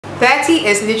30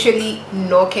 is literally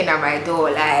knocking at my door.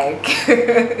 Like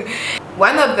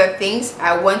one of the things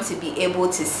I want to be able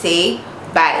to say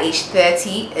by age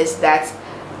 30 is that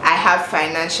I have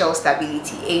financial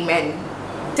stability. Amen.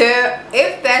 So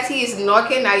if 30 is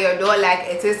knocking at your door like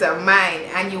it is a mine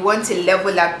and you want to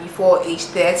level up before age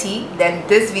 30, then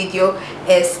this video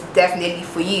is definitely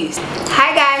for you.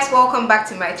 Hi guys, welcome back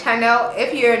to my channel.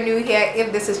 If you're new here,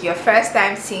 if this is your first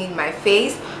time seeing my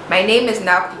face, my name is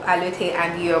NAAKU Allotey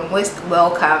and you're most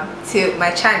welcome to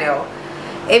my channel.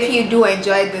 If you do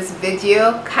enjoy this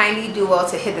video, kindly do well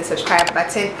to hit the subscribe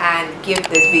button and give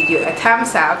this video a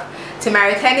thumbs up. To my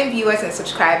returning viewers and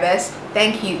subscribers,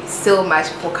 thank you so much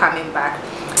for coming back.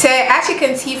 So as you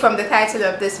can see from the title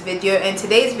of this video, in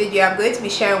today's video I'm going to be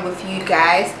sharing with you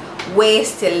guys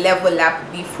ways to level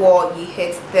up before you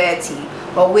hit 30,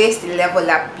 or ways to level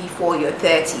up before your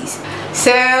 30s.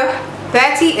 So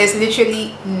 30 is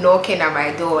literally knocking at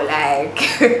my door. Like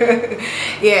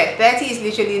yeah, 30 is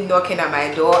literally knocking at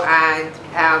my door, and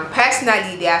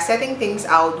personally there are certain things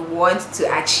I would want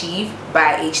to achieve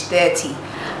by age 30,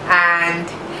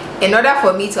 and in order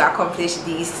for me to accomplish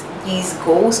these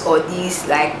goals, or these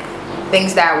like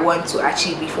things that I want to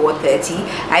achieve before 30,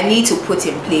 I need to put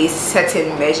in place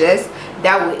certain measures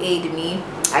that will aid me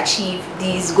achieve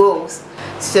these goals.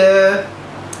 So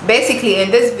basically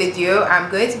in this video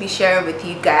I'm going to be sharing with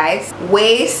you guys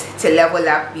ways to level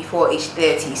up before age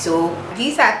 30. So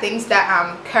these are things that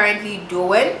I'm currently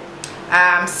doing,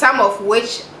 some of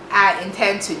which I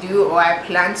intend to do or I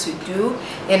plan to do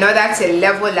in order to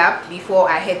level up before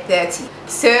I hit 30.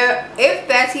 So if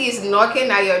 30 is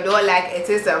knocking at your door like it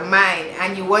is a mine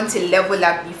and you want to level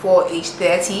up before age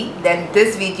 30, then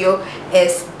this video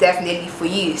is definitely for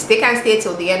you. Stick and stay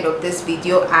till the end of this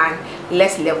video and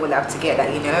let's level up together,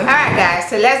 you know. Alright guys,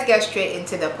 so let's get straight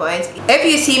into the point. If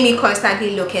you see me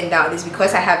constantly looking down, it's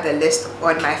because I have the list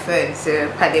on my phone,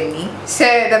 so pardon me. So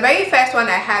the very first one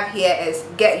I have here is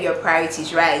get your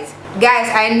priorities right. Guys,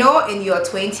 I know in your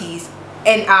 20s,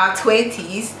 in our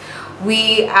 20s,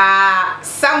 we are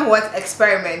somewhat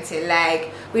experimenting.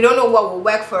 Like we don't know what will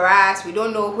work for us, we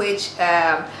don't know which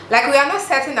like we are not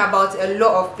certain about a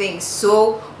lot of things,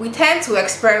 so we tend to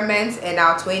experiment in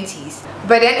our 20s.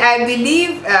 But then I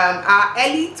believe our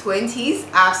early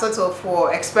 20s are sort of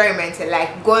for experimenting,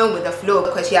 like going with the flow,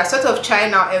 because you are sort of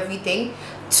trying out everything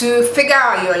to figure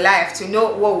out your life, to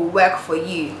know what will work for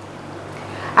you.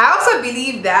 I also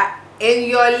believe that in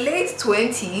your late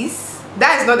 20s,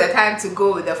 that is not the time to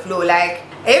go with the flow. Like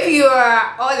if you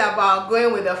are all about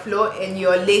going with the flow in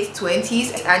your late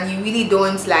 20s and you really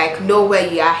don't like know where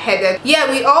you are headed,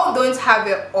 yeah, we all don't have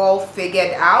it all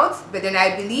figured out, but then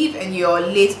I believe in your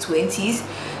late 20s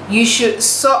you should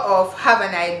sort of have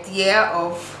an idea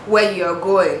of where you're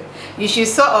going. You should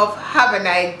sort of have an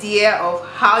idea of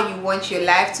how you want your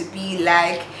life to be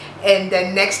like in the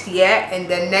next year, in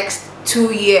the next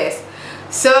 2 years.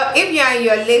 So if you're in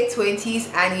your late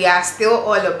 20s and you are still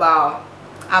all about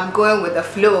I'm going with the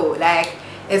flow, like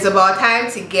it's about time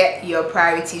to get your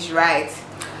priorities right.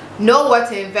 Know what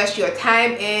to invest your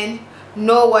time in,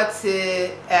 know what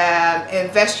to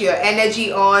invest your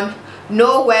energy on,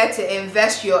 know where to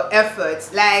invest your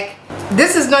efforts. Like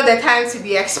this is not the time to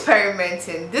be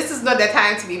experimenting, this is not the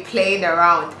time to be playing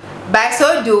around. By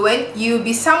so doing, you'll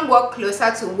be somewhat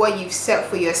closer to what you've set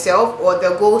for yourself, or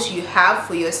the goals you have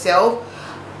for yourself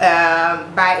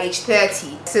by age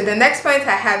 30. So the next point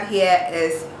I have here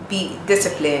is be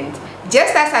disciplined.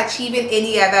 Just as achieving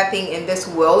any other thing in this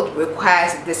world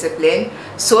requires discipline,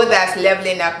 so does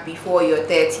leveling up before your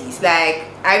 30s. Like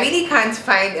I really can't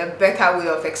find a better way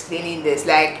of explaining this.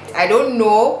 Like I don't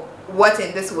know what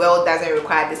in this world doesn't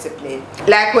require discipline.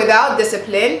 Like without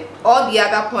discipline, all the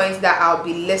other points that I'll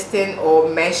be listing or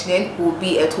mentioning will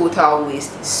be a total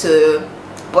waste. So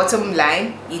bottom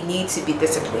line, you need to be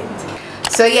disciplined.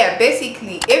 So yeah,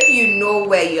 basically if you know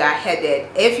where you are headed,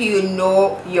 if you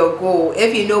know your goal,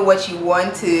 if you know what you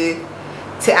want to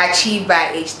achieve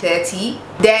by age 30,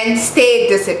 then stay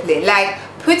disciplined. Like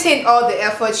put in all the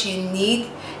efforts you need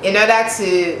in order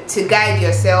to guide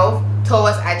yourself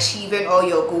towards achieving all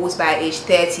your goals by age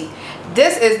 30.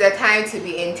 This is the time to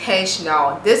be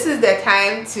intentional. This is the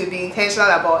time to be intentional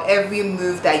about every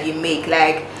move that you make.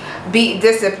 Like be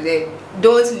disciplined,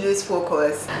 don't lose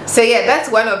focus. So yeah, that's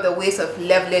one of the ways of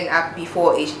leveling up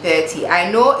before age 30.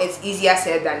 I know it's easier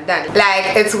said than done.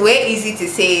 Like it's way easy to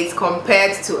say it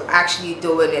compared to actually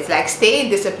doing it. Like staying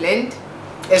disciplined,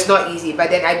 it's not easy, but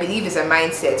then I believe it's a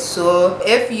mindset. So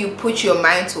if you put your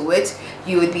mind to it,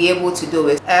 you would be able to do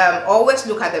it. Always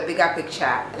look at the bigger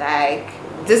picture. Like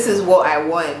this is what I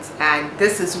want and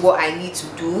this is what I need to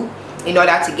do in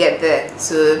order to get there.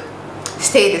 So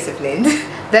stay disciplined.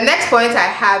 The next point I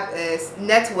have is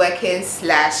networking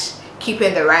slash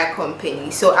keeping the right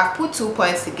company. So I've put 2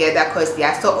 points together because they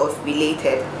are sort of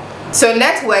related. So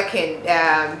networking,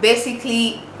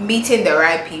 basically meeting the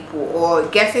right people or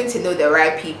getting to know the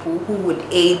right people who would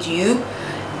aid you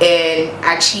in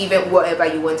achieving whatever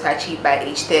you want to achieve by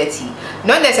age 30.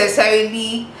 Not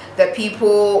necessarily the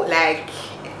people like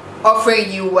offering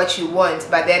you what you want,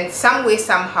 but then some way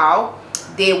somehow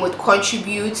they would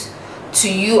contribute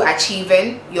to you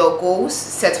achieving your goals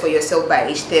set for yourself by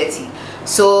age 30.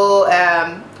 So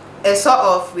it sort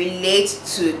of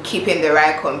relates to keeping the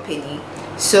right company.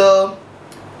 So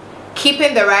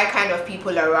keeping the right kind of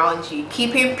people around you,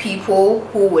 keeping people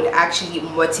who would actually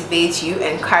motivate you,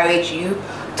 encourage you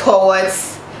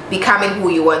towards becoming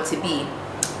who you want to be,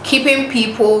 keeping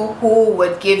people who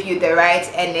would give you the right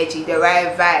energy, the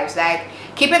right vibes, like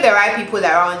keeping the right people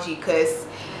around you, because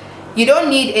you don't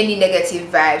need any negative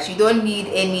vibes, you don't need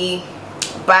any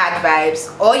bad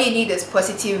vibes. All you need is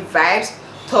positive vibes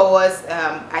towards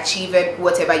achieving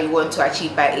whatever you want to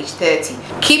achieve by age 30.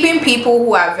 Keeping people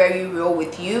who are very real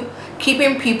with you,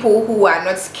 keeping people who are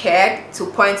not scared to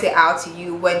point it out to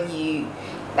you when you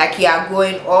are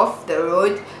going off the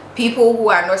road, people who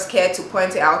are not scared to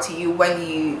point it out to you when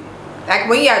you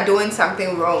are doing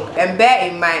something wrong. And bear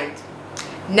in mind,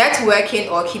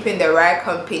 networking or keeping the right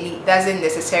company doesn't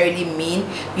necessarily mean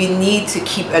you need to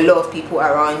keep a lot of people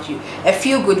around you. A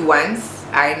few good ones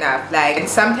are enough. And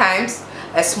sometimes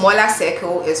a smaller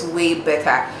circle is way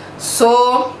better.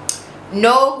 So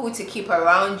know who to keep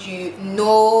around you,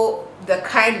 know the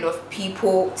kind of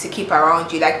people to keep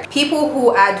around you, like people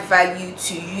who add value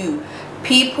to you,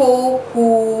 people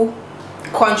who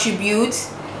contribute,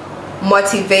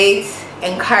 motivate,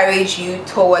 encourage you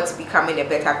towards becoming a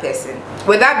better person.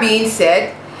 With that being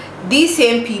said, these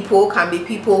same people can be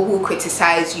people who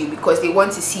criticize you because they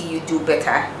want to see you do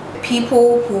better.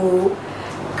 People who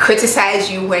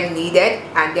criticize you when needed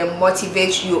and then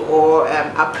motivate you or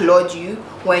applaud you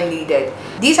when needed.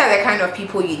 These are the kind of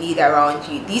people you need around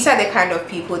you. These are the kind of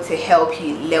people to help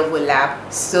you level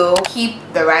up. So keep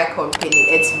the right company.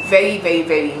 It's very, very,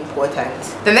 very important.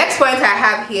 The next point I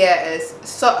have here is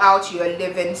sort out your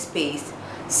living space.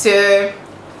 So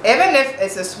even if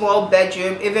it's a small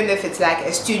bedroom, even if it's like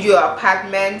a studio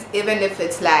apartment, even if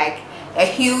it's like a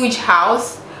huge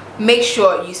house, make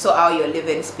sure you sort out your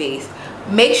living space.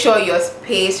 Make sure your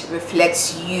space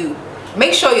reflects you.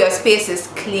 Make sure your space is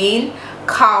clean,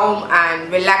 calm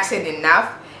and relaxing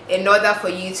enough in order for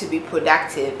you to be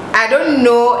productive. I don't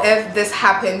know if this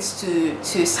happens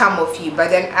to some of you,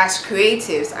 but then as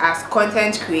creatives, as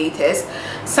content creators,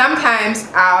 sometimes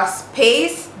our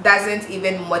space doesn't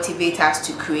even motivate us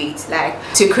to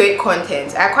create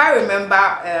content. I quite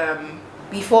remember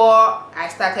before I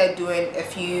started doing a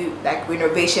few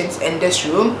renovations in this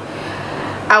room,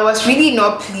 I was really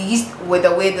not pleased with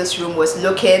the way this room was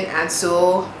looking, and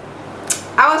so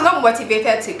I was not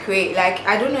motivated to create.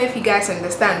 I don't know if you guys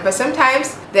understand, but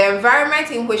sometimes the environment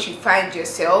in which you find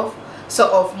yourself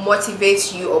sort of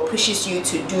motivates you or pushes you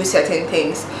to do certain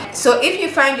things. So if you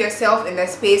find yourself in a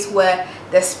space where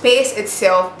the space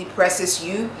itself depresses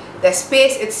you, the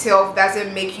space itself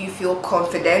doesn't make you feel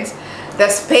confident, the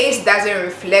space doesn't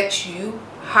reflect you,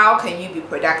 how can you be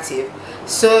productive?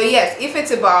 So yes, if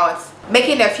it's about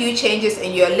making a few changes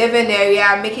in your living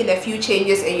area, making a few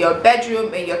changes in your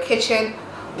bedroom, in your kitchen,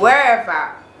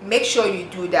 wherever, make sure you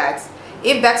do that.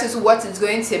 If that is what is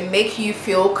going to make you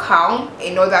feel calm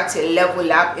in order to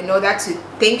level up, in order to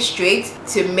think straight,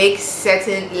 to make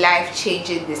certain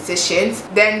life-changing decisions,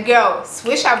 then girl,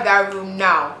 switch up that room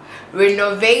now.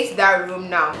 Renovate that room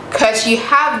now, because you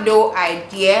have no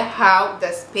idea how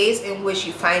the space in which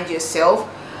you find yourself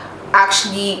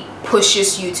actually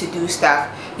pushes you to do stuff.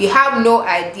 You have no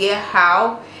idea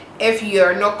how, if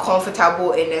you're not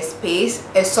comfortable in a space,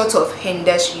 it sort of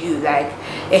hinders you.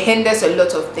 It hinders a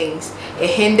lot of things. It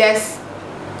hinders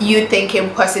you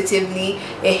thinking positively.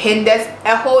 It hinders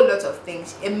a whole lot of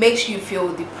things. It makes you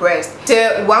feel depressed.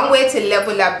 So one way to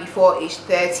level up before age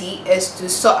 30 is to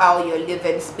sort out your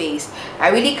living space. I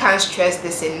really can't stress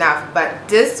this enough, but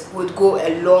this would go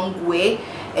a long way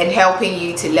in helping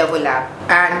you to level up.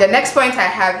 And the next point I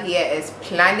have here is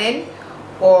planning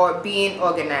or being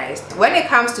organized. When it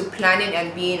comes to planning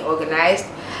and being organized,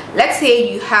 let's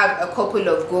say you have a couple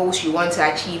of goals you want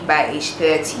to achieve by age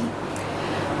 30.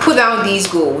 Put down these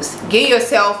goals. Get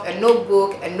yourself a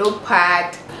notebook, a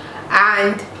notepad,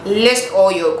 and list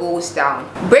all your goals down.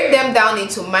 Break them down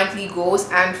into monthly goals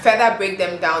and further break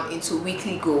them down into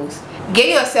weekly goals. Get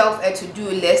yourself a to-do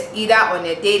list either on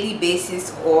a daily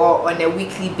basis or on a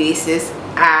weekly basis,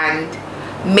 and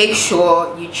make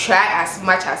sure you try as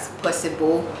much as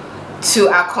possible to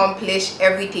accomplish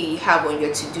everything you have on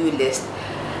your to-do list.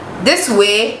 This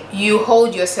way you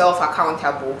hold yourself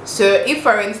accountable. So if,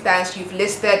 for instance, you've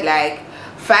listed like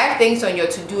 5 things on your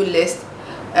to-do list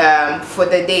for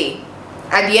the day,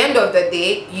 at the end of the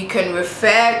day you can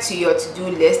refer to your to-do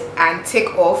list and tick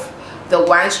off the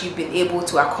ones you've been able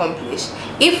to accomplish.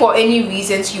 If for any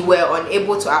reasons you were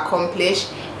unable to accomplish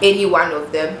any one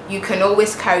of them, you can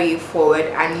always carry it forward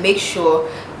and make sure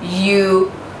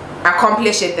you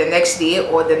accomplish it the next day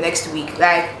or the next week.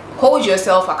 Like, hold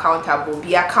yourself accountable.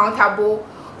 Be accountable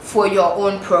for your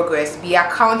own progress. Be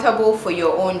accountable for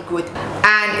your own growth.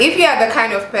 And if you are the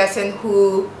kind of person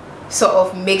who sort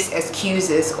of makes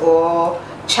excuses or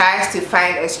tries to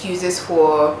find excuses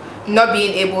for not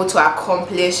being able to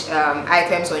accomplish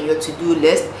items on your to-do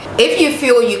list, if you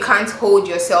feel you can't hold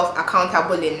yourself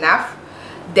accountable enough,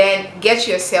 then get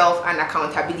yourself an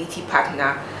accountability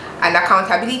partner. An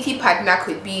accountability partner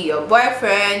could be your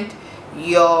boyfriend,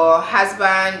 your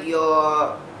husband,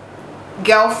 your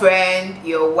girlfriend,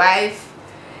 your wife,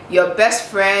 your best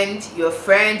friend, your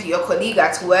colleague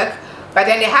at work. But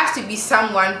then it has to be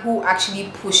someone who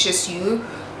actually pushes you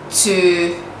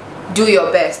to do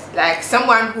your best, like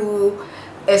someone who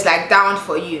is like down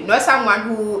for you, not someone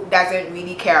who doesn't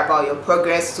really care about your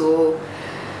progress. So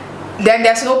then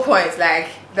there's no point, like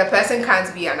the person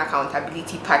can't be an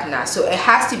accountability partner. So it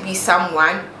has to be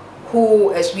someone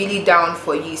who is really down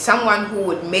for you, someone who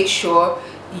would make sure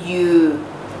you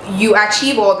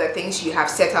achieve all the things you have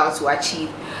set out to achieve.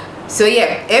 So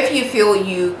yeah, if you feel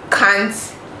you can't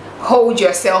hold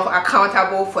yourself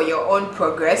accountable for your own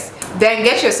progress, then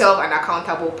get yourself an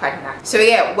accountable partner. So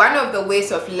yeah, one of the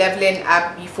ways of leveling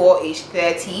up before age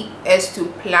 30 is to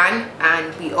plan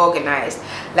and be organized.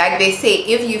 Like they say,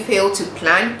 if you fail to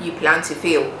plan, you plan to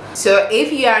fail. So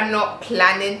if you are not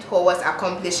planning towards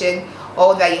accomplishing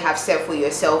all that you have set for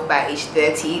yourself by age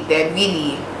 30, then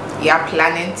really you are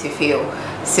planning to fail.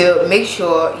 So make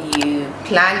sure you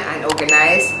plan and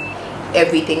organize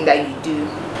everything that you do.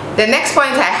 The next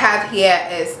point I have here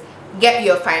is get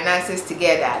your finances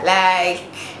together. Like,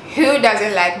 who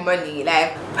doesn't like money?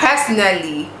 Like,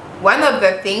 personally, one of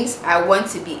the things I want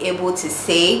to be able to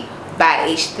say by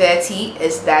age 30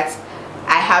 is that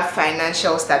I have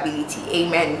financial stability.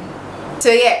 Amen.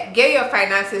 So yeah, get your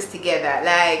finances together.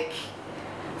 Like,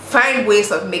 find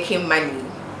ways of making money.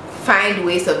 Find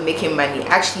ways of making money.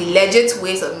 Actually, legit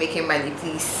ways of making money,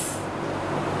 please.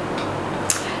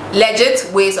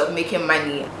 Legit ways of making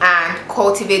money, and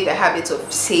cultivate the habit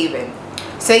of saving.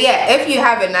 So yeah, if you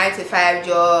have a 9-to-5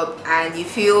 job and you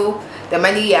feel the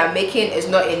money you are making is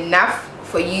not enough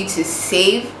for you to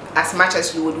save as much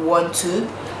as you would want to,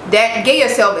 then get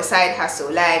yourself a side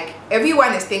hustle. Like,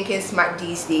 everyone is thinking smart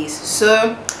these days,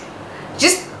 so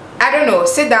just, I don't know,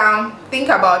 sit down, think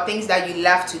about things that you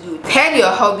love to do, turn your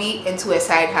hobby into a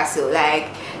side hustle. Like,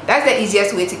 that's the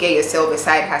easiest way to get yourself a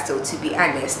side hustle, to be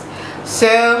honest.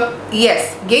 So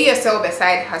yes, get yourself a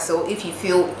side hustle if you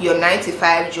feel your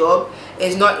 9-to-5 job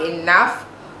is not enough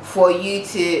for you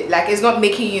to, like, it's not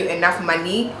making you enough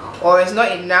money, or it's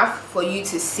not enough for you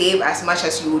to save as much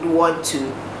as you would want to.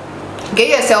 Get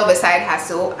yourself a side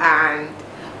hustle and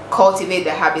cultivate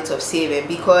the habit of saving,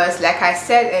 because like I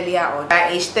said earlier on, by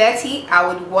age 30 I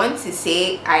would want to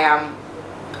say I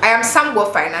am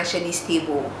somewhat financially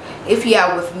stable. If you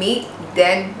are with me,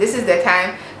 then this is the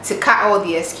time to cut all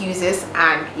the excuses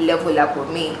and level up with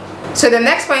me. So the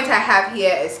next point I have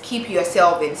here is keep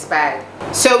yourself inspired.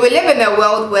 So we live in a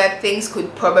world where things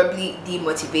could probably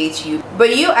demotivate you,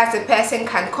 but you as a person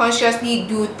can consciously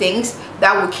do things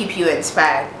that will keep you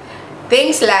inspired.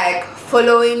 Things like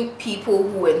following people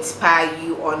who inspire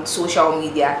you on social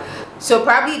media. So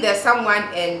probably there's someone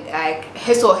in like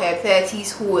his or her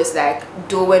 30s who is like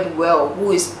doing well,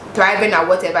 who is thriving at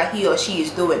whatever he or she is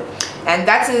doing, and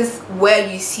that is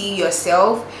where you see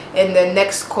yourself in the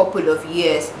next couple of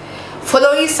years.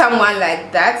 Following someone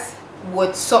like that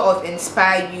would sort of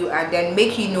inspire you and then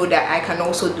make you know that I can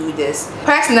also do this.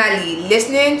 Personally,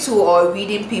 listening to or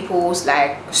reading people's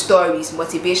like stories,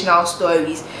 motivational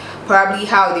stories, probably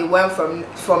how they went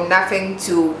from nothing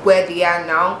to where they are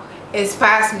now,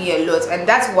 inspires me a lot, and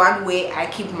that's one way I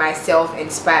keep myself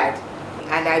inspired.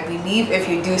 And I believe if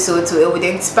you do so too, it would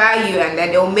inspire you, and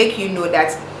then it will make you know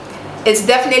that it's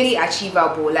definitely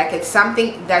achievable. Like, it's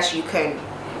something that you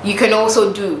can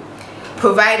also do,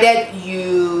 provided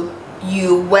you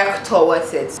work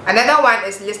towards it. Another one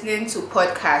is listening to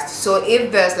podcasts. So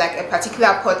if there's like a particular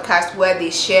podcast where they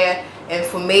share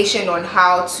information on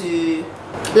how to,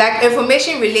 like,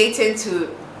 information relating to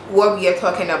what we are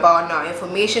talking about now,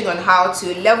 information on how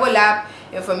to level up,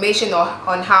 information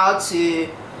on how to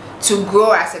to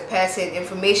grow as a person,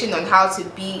 information on how to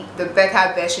be the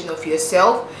better version of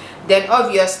yourself, then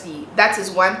obviously that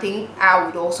is one thing I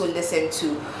would also listen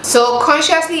to. So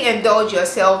consciously indulge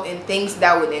yourself in things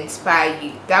that would inspire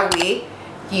you. That way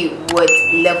you would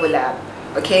level up.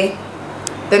 Okay,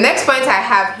 the next point I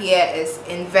have here is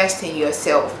invest in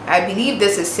yourself. I believe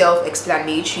this is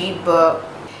self-explanatory, but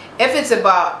if it's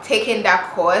about taking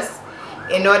that course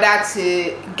in order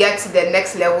to get to the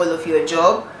next level of your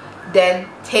job, then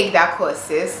take that course,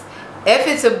 sis. If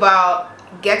it's about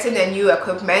getting a new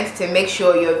equipment to make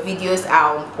sure your videos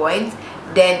are on point,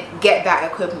 then get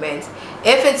that equipment.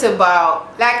 If it's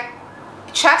about, like,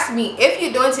 trust me, if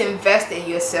you don't invest in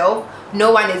yourself,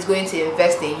 no one is going to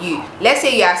invest in you. Let's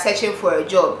say you are searching for a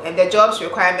job and the job's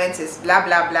requirement is blah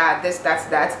blah blah, this,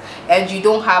 that, and you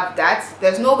don't have that,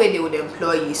 there's no way they would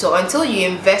employ you. So until you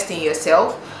invest in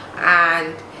yourself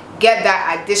and get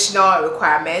that additional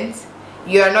requirement,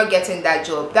 you're not getting that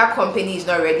job. That company is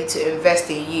not ready to invest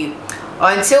in you.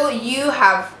 Until you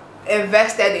have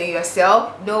invested in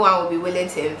yourself, no one will be willing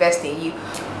to invest in you.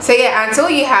 So yeah, until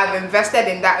you have invested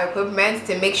in that equipment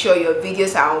to make sure your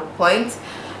videos are on point,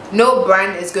 no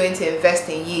brand is going to invest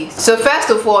in you. So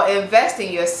first of all, invest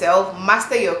in yourself,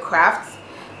 master your craft,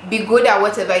 be good at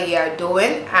whatever you are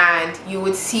doing, and you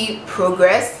would see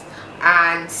progress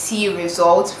and see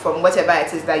results from whatever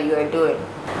it is that you are doing.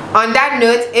 On that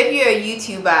note, if you're a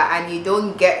YouTuber and you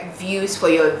don't get views for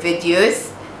your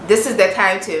videos, this is the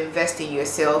time to invest in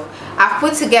yourself. I've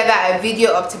put together a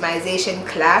video optimization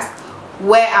class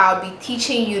where I'll be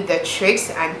teaching you the tricks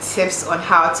and tips on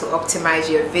how to optimize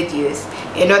your videos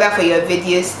in order for your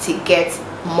videos to get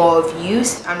more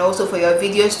views and also for your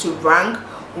videos to rank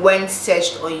when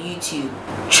searched on YouTube.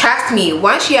 Trust me,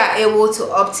 once you are able to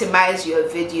optimize your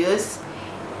videos,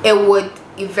 it would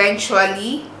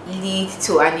eventually lead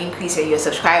to an increase in your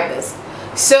subscribers.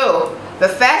 So the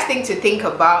first thing to think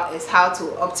about is how to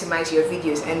optimize your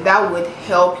videos, and that would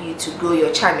help you to grow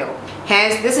your channel.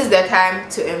 Hence, this is the time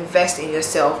to invest in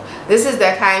yourself. This is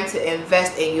the time to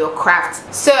invest in your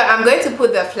craft. So I'm going to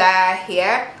put the flyer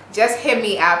here. Just hit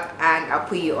me up and I'll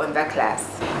put you on that class.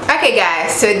 Okay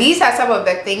guys, so these are some of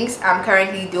the things I'm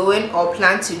currently doing or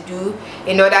plan to do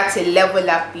in order to level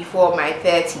up before my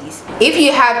 30s. If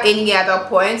you have any other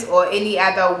points or any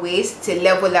other ways to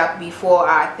level up before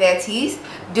our 30s,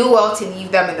 do well to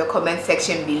leave them in the comment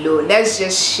section below. Let's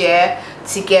just share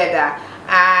together.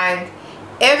 And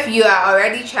if you are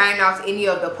already trying out any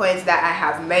of the points that I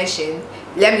have mentioned,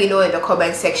 let me know in the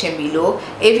comment section below.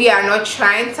 If you are not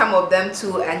trying some of them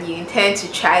too and you intend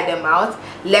to try them out,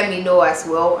 let me know as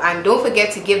well. And don't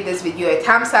forget to give this video a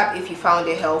thumbs up if you found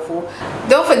it helpful.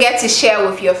 Don't forget to share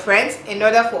with your friends in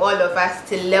order for all of us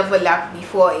to level up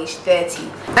before age 30.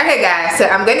 Okay guys, so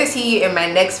I'm going to see you in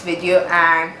my next video,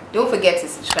 and don't forget to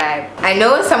subscribe. I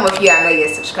know some of you are not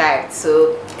yet subscribed,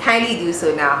 so kindly do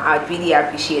so now. I would really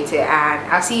appreciate it,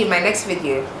 and I'll see you in my next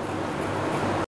video.